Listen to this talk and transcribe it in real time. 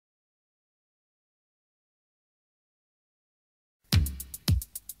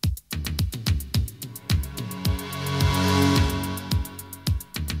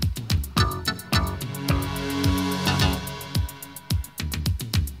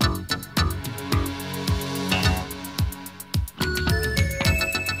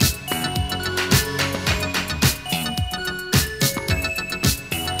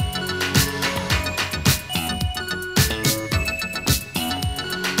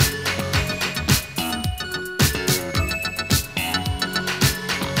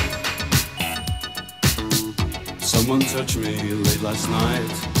Someone touched me late last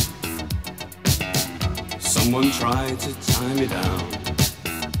night. Someone tried to tie me down.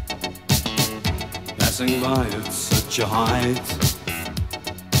 Passing by at such a height,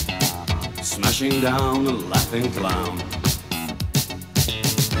 smashing down a laughing clown.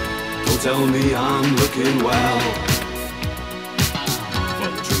 Don't tell me I'm looking well, for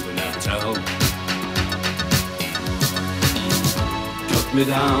the truth I never tell. Cut me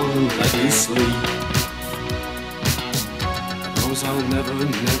down and let me sleep. Promise I'll never,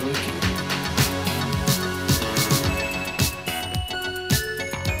 never keep.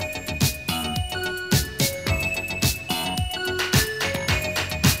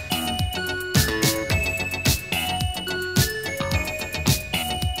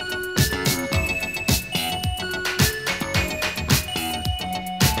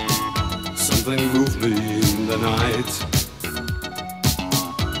 Something moved me in the night.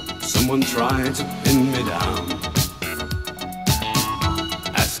 Someone tried to pin me down,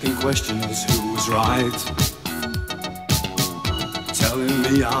 asking questions who was right, telling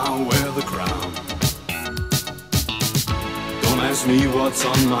me I'll wear the crown. Don't ask me what's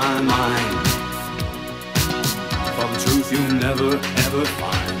on my mind, for the truth you'll never ever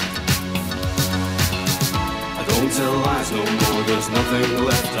find. I don't tell lies no more, there's nothing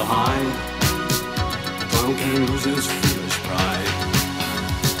left to hide. Clown can lose his foolish pride.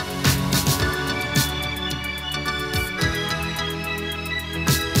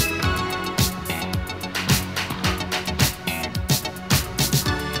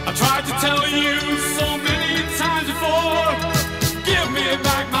 I tried to tell you so many times before, give me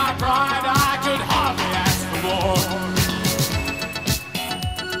back my pride, I could hardly ask for more.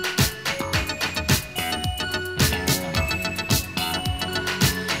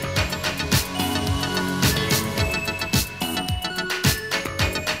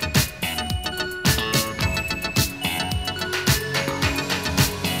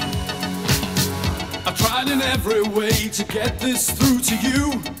 I tried in every way to get this through to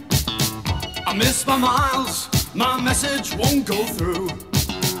you. I missed my miles, my message won't go through.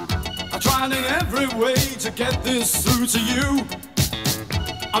 I tried in every way to get this through to you.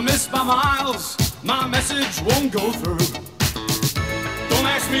 I missed my miles, my message won't go through. Don't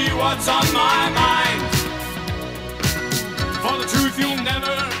ask me what's on my mind, for the truth you'll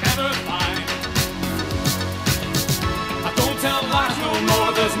never ever find. I don't tell lies no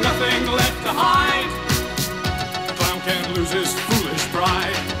more, there's nothing left to hide. Can't lose his foolish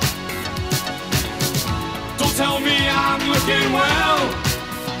pride. Don't tell me I'm looking well,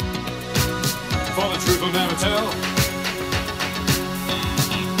 for the truth I'll never tell.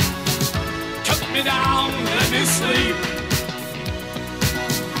 Cut me down, let me sleep.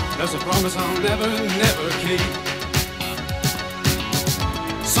 That's a promise I'll never, never keep.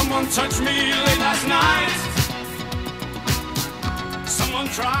 Someone touched me late last night. Someone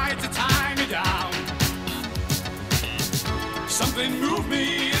tried to tie me down. Something moved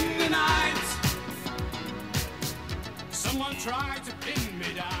me in the night. Someone tried to pick